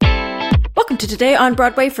to Today on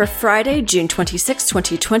Broadway for Friday, June 26,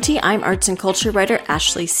 2020. I'm arts and culture writer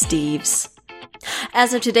Ashley Steves.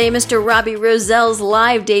 As of today, Mr. Robbie Roselle's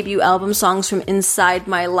live debut album, Songs from Inside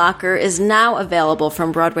My Locker, is now available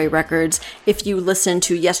from Broadway Records. If you listened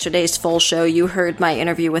to yesterday's full show, you heard my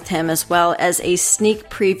interview with him, as well as a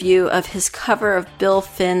sneak preview of his cover of Bill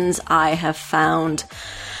Finn's I Have Found.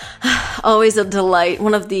 Always a delight.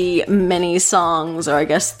 One of the many songs, or I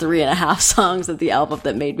guess 3.5 songs of the album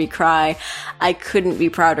that made me cry. I couldn't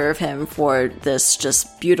be prouder of him for this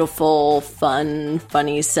just beautiful, fun,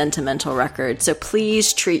 funny, sentimental record. So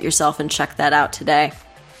please treat yourself and check that out today.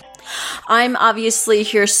 I'm obviously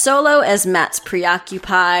here solo as Matt's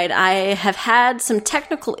preoccupied. I have had some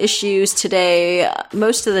technical issues today,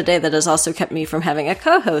 most of the day that has also kept me from having a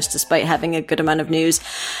co-host despite having a good amount of news.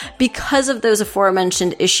 Because of those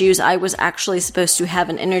aforementioned issues, I was actually supposed to have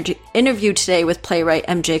an interview today with playwright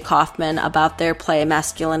MJ Kaufman about their play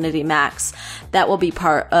Masculinity Max. That will be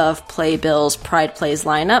part of Playbill's Pride Plays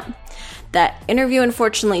lineup. That interview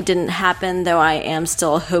unfortunately didn't happen, though I am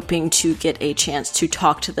still hoping to get a chance to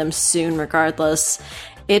talk to them soon regardless.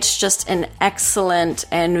 It's just an excellent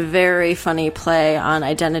and very funny play on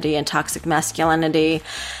identity and toxic masculinity.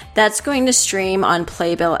 That's going to stream on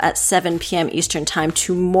Playbill at 7 p.m. Eastern Time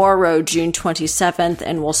tomorrow, June 27th,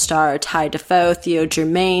 and will star Ty Defoe, Theo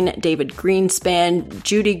Germain, David Greenspan,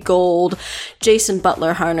 Judy Gold, Jason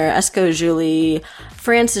Butler-Harner, Esco Julie,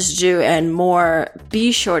 Francis Ju, and more.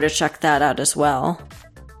 Be sure to check that out as well.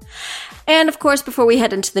 And of course, before we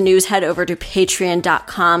head into the news, head over to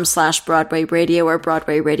patreon.com/Broadway Radio or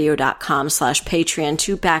broadwayradio.com/Patreon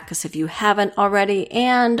to back us if you haven't already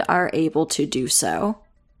and are able to do so.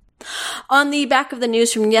 On the back of the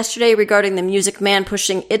news from yesterday regarding The Music Man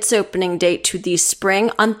pushing its opening date to the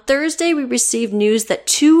spring, on Thursday we received news that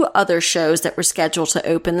 2 other shows that were scheduled to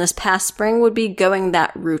open this past spring would be going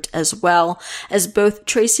that route as well, as both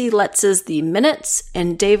Tracy Letz's The Minutes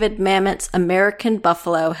and David Mamet's American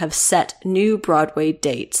Buffalo have set new Broadway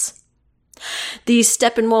dates. The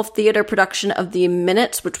Steppenwolf Theater production of The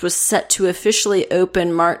Minutes, which was set to officially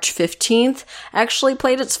open March 15th, actually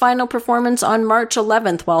played its final performance on March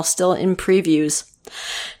 11th while still in previews.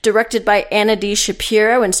 Directed by Anna D.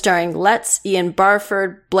 Shapiro and starring Letts, Ian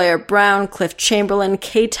Barford, Blair Brown, Cliff Chamberlain,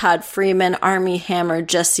 K. Todd Freeman, Armie Hammer,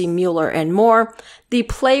 Jesse Mueller, and more, the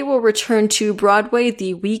play will return to Broadway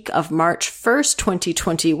the week of March 1st,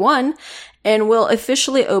 2021, and will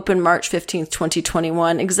officially open March 15th,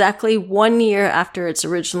 2021, exactly 1 year after its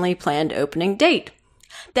originally planned opening date.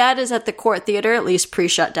 That is at the Court Theater, at least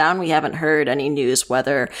pre-shutdown. We haven't heard any news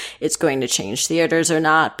whether it's going to change theaters or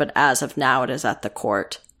not, but as of now, it is at the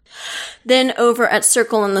Court. Then over at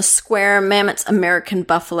Circle in the Square, Mamet's American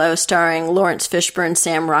Buffalo, starring Lawrence Fishburne,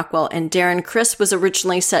 Sam Rockwell, and Darren Criss, was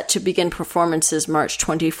originally set to begin performances March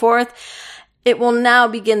 24th. It will now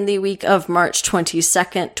begin the week of March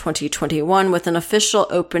 22nd, 2021, with an official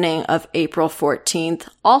opening of April 14th,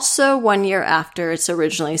 also 1 year after its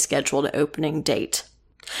originally scheduled opening date.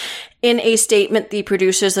 In a statement, the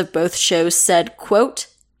producers of both shows said, quote,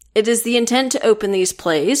 "It is the intent to open these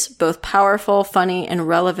plays, both powerful, funny, and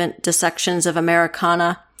relevant dissections of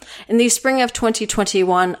Americana, in the spring of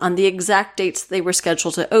 2021 on the exact dates they were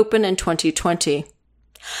scheduled to open in 2020.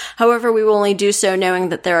 However, we will only do so knowing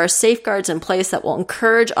that there are safeguards in place that will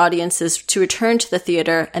encourage audiences to return to the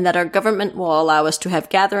theater and that our government will allow us to have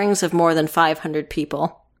gatherings of more than 500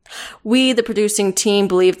 people. We, the producing team,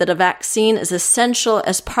 believe that a vaccine is essential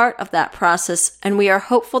as part of that process, and we are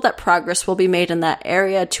hopeful that progress will be made in that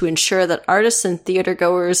area to ensure that artists and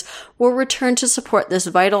theatergoers will return to support this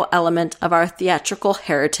vital element of our theatrical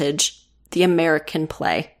heritage, the American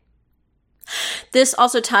play." This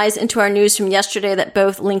also ties into our news from yesterday that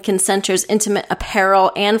both Lincoln Center's Intimate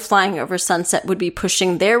Apparel and Flying Over Sunset would be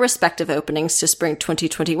pushing their respective openings to spring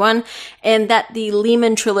 2021, and that the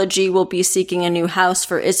Lehman Trilogy will be seeking a new house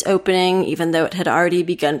for its opening, even though it had already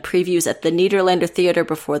begun previews at the Nederlander Theater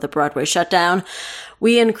before the Broadway shutdown.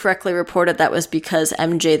 We incorrectly reported that was because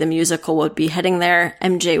MJ the Musical would be heading there.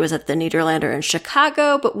 MJ was at the Nederlander in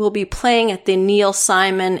Chicago, but will be playing at the Neil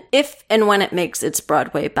Simon if and when it makes its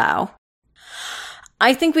Broadway bow.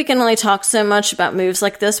 I think we can only talk so much about moves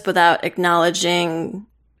like this without acknowledging,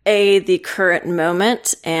 A, the current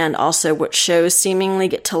moment, and also what shows seemingly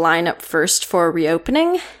get to line up first for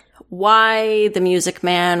reopening. Why The Music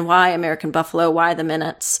Man? Why American Buffalo? Why The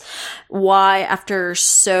Minutes? Why, after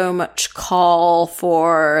so much call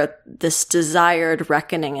for this desired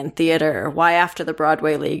reckoning in theater, why after the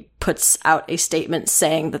Broadway League puts out a statement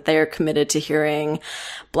saying that they are committed to hearing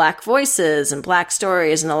Black voices and Black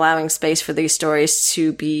stories and allowing space for these stories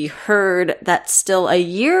to be heard, that still a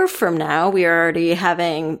year from now we already have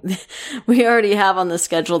on the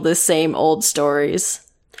schedule the same old stories.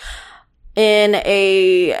 In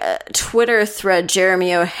a Twitter thread,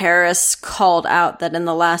 Jeremy O'Harris called out that in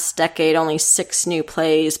the last decade, only 6 new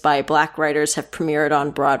plays by Black writers have premiered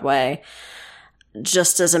on Broadway.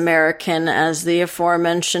 Just as American as the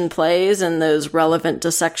aforementioned plays and those relevant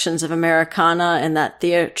dissections of Americana and that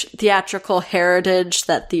theatrical heritage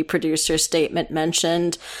that the producer's statement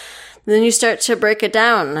mentioned, then you start to break it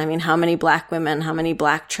down. I mean, how many Black women? How many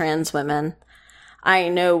Black trans women? I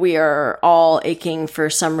know we are all aching for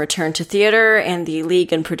some return to theater, and the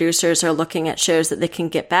league and producers are looking at shows that they can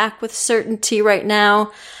get back with certainty right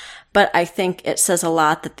now. But I think it says a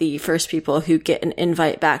lot that the first people who get an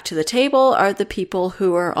invite back to the table are the people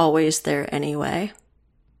who are always there anyway.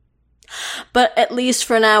 But at least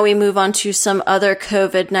for now, we move on to some other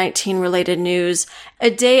COVID-19 related news. A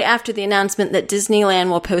day after the announcement that Disneyland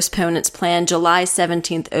will postpone its planned July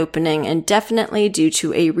 17th opening indefinitely due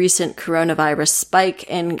to a recent coronavirus spike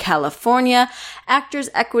in California, Actors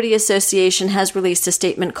Equity Association has released a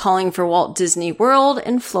statement calling for Walt Disney World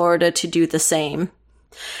in Florida to do the same.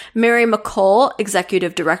 Mary McColl,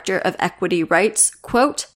 executive director of Equity, writes,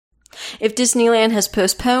 quote, "If Disneyland has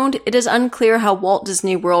postponed, it is unclear how Walt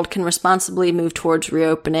Disney World can responsibly move towards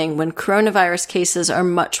reopening when coronavirus cases are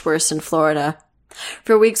much worse in Florida.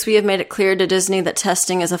 For weeks, we have made it clear to Disney that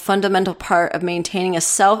testing is a fundamental part of maintaining a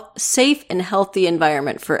safe and healthy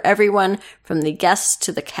environment for everyone, from the guests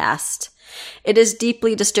to the cast. It is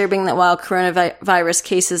deeply disturbing that while coronavirus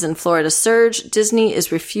cases in Florida surge, Disney is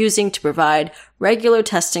refusing to provide regular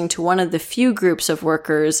testing to one of the few groups of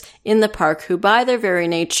workers in the park who, by the very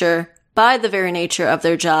nature of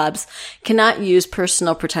their jobs, cannot use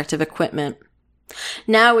personal protective equipment.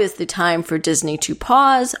 Now is the time for Disney to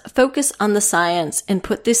pause, focus on the science, and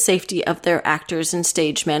put the safety of their actors and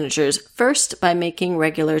stage managers first by making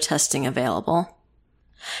regular testing available."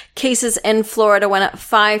 Cases in Florida went up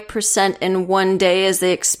 5% in one day as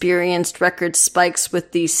they experienced record spikes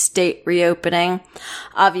with the state reopening.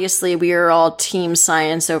 Obviously, we are all team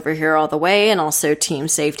science over here all the way, and also team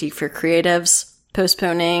safety for creatives.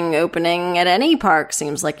 Postponing opening at any park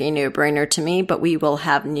seems like a no-brainer to me, but we will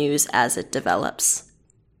have news as it develops.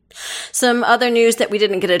 Some other news that we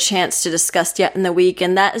didn't get a chance to discuss yet in the week,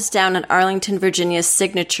 and that is down at Arlington, Virginia's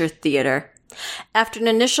Signature Theater. After an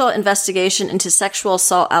initial investigation into sexual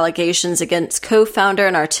assault allegations against co-founder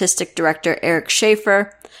and artistic director Eric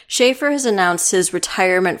Schaefer, Schaefer has announced his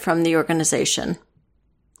retirement from the organization.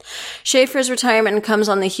 Schaefer's retirement comes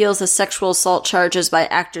on the heels of sexual assault charges by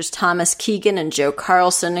actors Thomas Keegan and Joe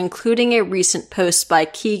Carlson, including a recent post by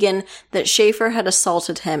Keegan that Schaefer had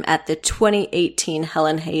assaulted him at the 2018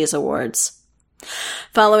 Helen Hayes Awards.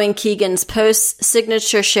 Following Keegan's posts,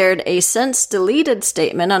 Signature shared a since-deleted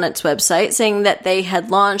statement on its website saying that they had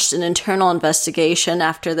launched an internal investigation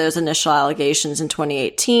after those initial allegations in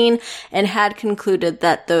 2018 and had concluded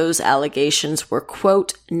that those allegations were,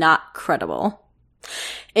 quote, not credible.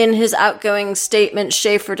 In his outgoing statement,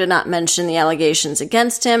 Schaefer did not mention the allegations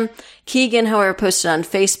against him. Keegan, however, posted on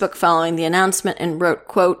Facebook following the announcement and wrote,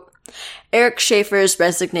 quote, "Eric Schaefer's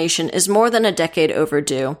resignation is more than a decade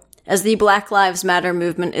overdue. As the Black Lives Matter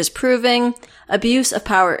movement is proving, abuse of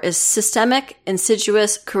power is systemic,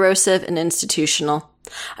 insidious, corrosive, and institutional.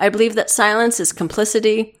 I believe that silence is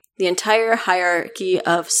complicity. The entire hierarchy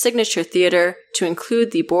of Signature Theater, to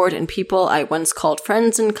include the board and people I once called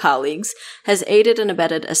friends and colleagues, has aided and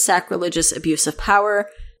abetted a sacrilegious abuse of power,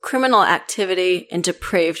 criminal activity, and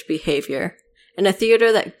depraved behavior, in a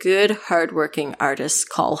theater that good, hard-working artists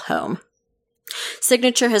call home.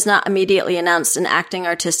 Signature has not immediately announced an acting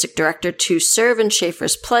artistic director to serve in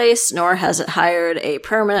Schaefer's place, nor has it hired a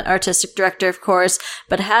permanent artistic director, of course,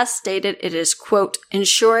 but has stated it is, quote,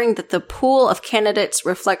 ensuring that the pool of candidates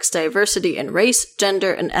reflects diversity in race,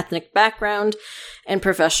 gender, and ethnic background and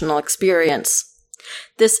professional experience.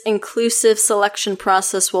 This inclusive selection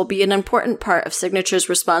process will be an important part of Signature's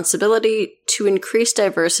responsibility to increase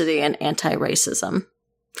diversity and anti-racism.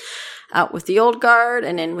 Out with the old guard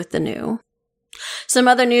and in with the new. Some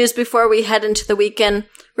other news before we head into the weekend.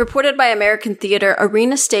 Reported by American Theater,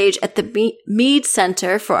 Arena Stage at the Mead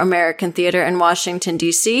Center for American Theater in Washington,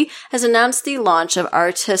 D.C. has announced the launch of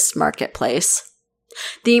Artist Marketplace.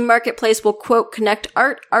 The marketplace will, quote, connect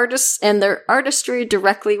artists and their artistry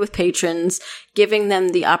directly with patrons, giving them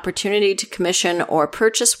the opportunity to commission or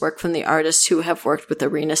purchase work from the artists who have worked with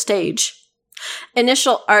Arena Stage.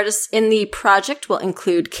 Initial artists in the project will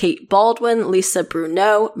include Kate Baldwin, Lisa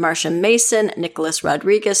Bruneau, Marcia Mason, Nicholas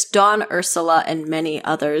Rodriguez, Dawn Ursula, and many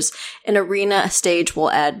others. And Arena Stage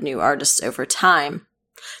will add new artists over time.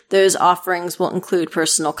 Those offerings will include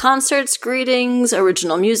personal concerts, greetings,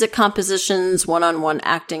 original music compositions, one-on-one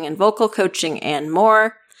acting and vocal coaching, and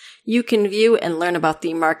more. You can view and learn about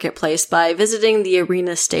the marketplace by visiting the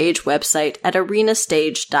Arena Stage website at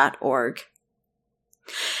arenastage.org.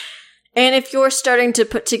 And if you're starting to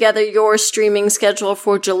put together your streaming schedule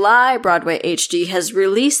for July, Broadway HD has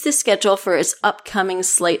released the schedule for its upcoming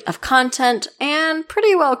slate of content, and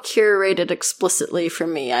pretty well curated explicitly for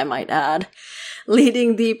me, I might add.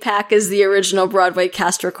 Leading the pack is the original Broadway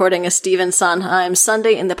cast recording of Stephen Sondheim's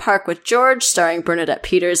Sunday in the Park with George, starring Bernadette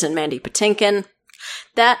Peters and Mandy Patinkin.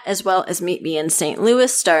 That, as well as Meet Me in St.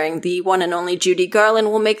 Louis, starring the one and only Judy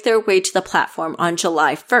Garland, will make their way to the platform on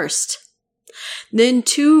July 1st. Then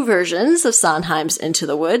 2 versions of Sondheim's Into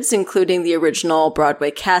the Woods, including the original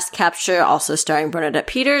Broadway cast capture, also starring Bernadette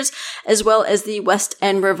Peters, as well as the West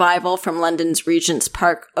End revival from London's Regent's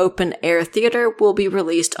Park Open Air Theatre, will be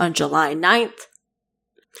released on July 9th.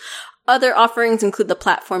 Other offerings include the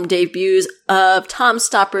platform debuts of Tom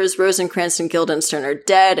Stopper's Rosencrantz and Guildenstern Are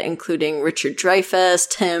Dead, including Richard Dreyfuss,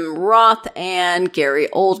 Tim Roth, and Gary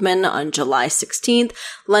Oldman on July 16th,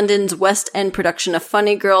 London's West End production of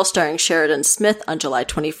Funny Girl starring Sheridan Smith on July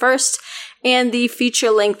 21st, and the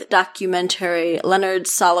feature-length documentary Leonard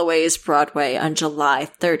Soloway's Broadway on July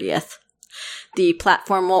 30th. The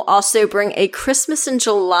platform will also bring a Christmas in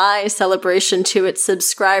July celebration to its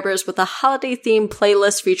subscribers with a holiday-themed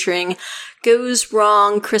playlist featuring Goes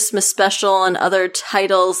Wrong, Christmas Special, and other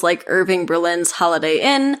titles like Irving Berlin's Holiday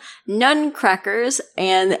Inn, Nutcrackers,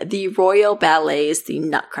 and the Royal Ballet's The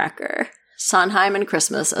Nutcracker. Sondheim and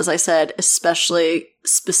Christmas, as I said, especially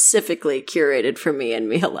specifically curated for me and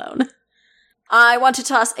me alone. I want to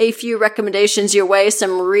toss a few recommendations your way,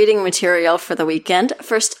 some reading material for the weekend.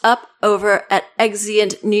 First up, over at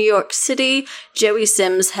Exeunt New York City, Joey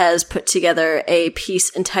Sims has put together a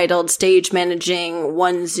piece entitled Stage Managing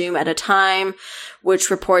One Zoom at a Time, which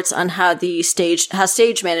reports on how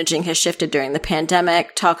stage managing has shifted during the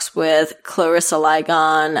pandemic, talks with Clarissa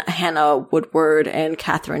Ligon, Hannah Woodward, and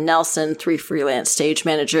Catherine Nelson, 3 freelance stage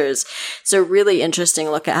managers. It's a really interesting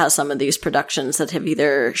look at how some of these productions that have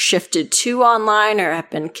either shifted to online or have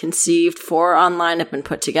been conceived for online have been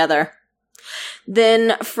put together.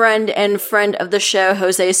 Then friend of the show,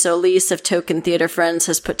 Jose Solis of Token Theater Friends,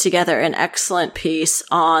 has put together an excellent piece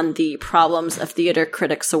on the problems of theater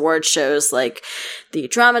critics award shows like the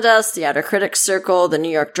Drama Desk, the Outer Critics Circle, the New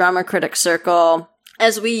York Drama Critics Circle.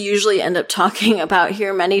 As we usually end up talking about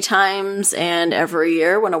here many times and every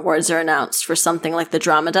year when awards are announced for something like the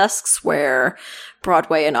Drama Desks, where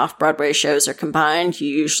Broadway and off-Broadway shows are combined, you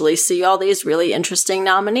usually see all these really interesting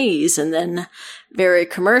nominees, and then very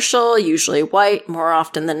commercial, usually white, more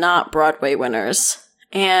often than not, Broadway winners.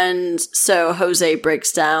 And so Jose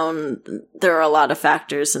breaks down, there are a lot of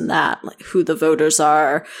factors in that, like who the voters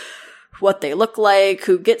are, what they look like,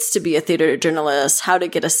 who gets to be a theater journalist, how to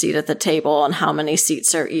get a seat at the table, and how many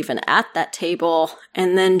seats are even at that table,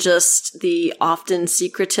 and then just the often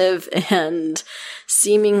secretive and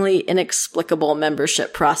seemingly inexplicable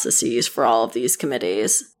membership processes for all of these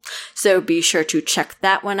committees. So be sure to check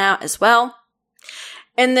that one out as well.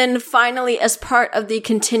 And then finally, as part of the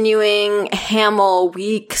continuing Hamill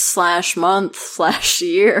week /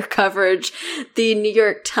 year coverage, the New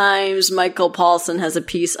York Times' Michael Paulson has a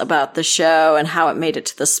piece about the show and how it made it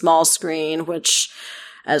to the small screen, which,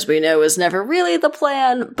 as we know, was never really the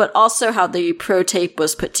plan, but also how the pro tape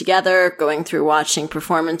was put together, going through watching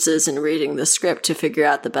performances and reading the script to figure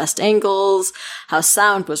out the best angles, how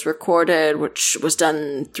sound was recorded, which was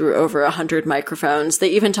done through over 100 microphones. They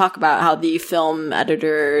even talk about how the film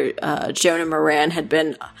editor, Jonah Moran, had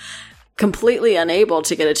been completely unable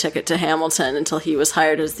to get a ticket to Hamilton until he was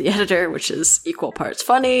hired as the editor, which is equal parts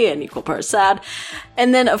funny and equal parts sad.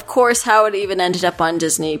 And then, of course, how it even ended up on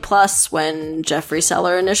Disney Plus when Jeffrey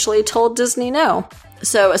Seller initially told Disney no.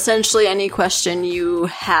 So essentially, any question you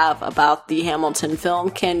have about the Hamilton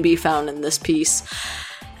film can be found in this piece.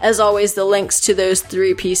 As always, the links to those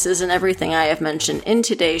 3 pieces and everything I have mentioned in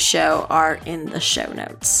today's show are in the show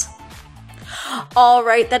notes. All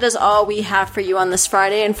right, that is all we have for you on this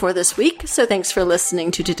Friday and for this week, so thanks for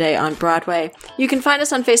listening to Today on Broadway. You can find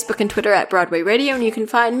us on Facebook and Twitter at Broadway Radio, and you can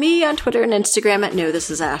find me on Twitter and Instagram at No This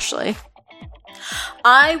Is Ashley.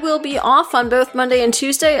 I will be off on both Monday and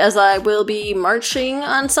Tuesday, as I will be marching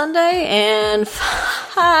on Sunday and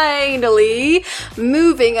finally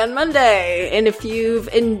moving on Monday. And if you've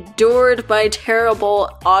endured my terrible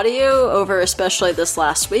audio over especially this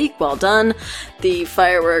last week, well done. The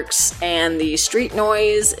fireworks and the street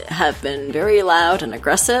noise have been very loud and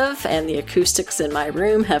aggressive, and the acoustics in my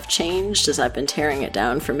room have changed as I've been tearing it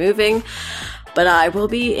down for moving. But I will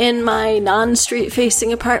be in my non-street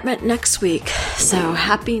facing apartment next week, so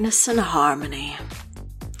happiness and harmony.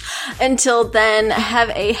 Until then, have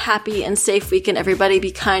a happy and safe weekend, everybody.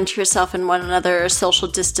 Be kind to yourself and one another, social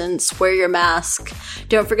distance, wear your mask.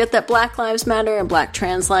 Don't forget that Black Lives Matter and Black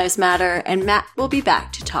Trans Lives Matter, and Matt will be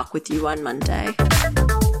back to talk with you on Monday.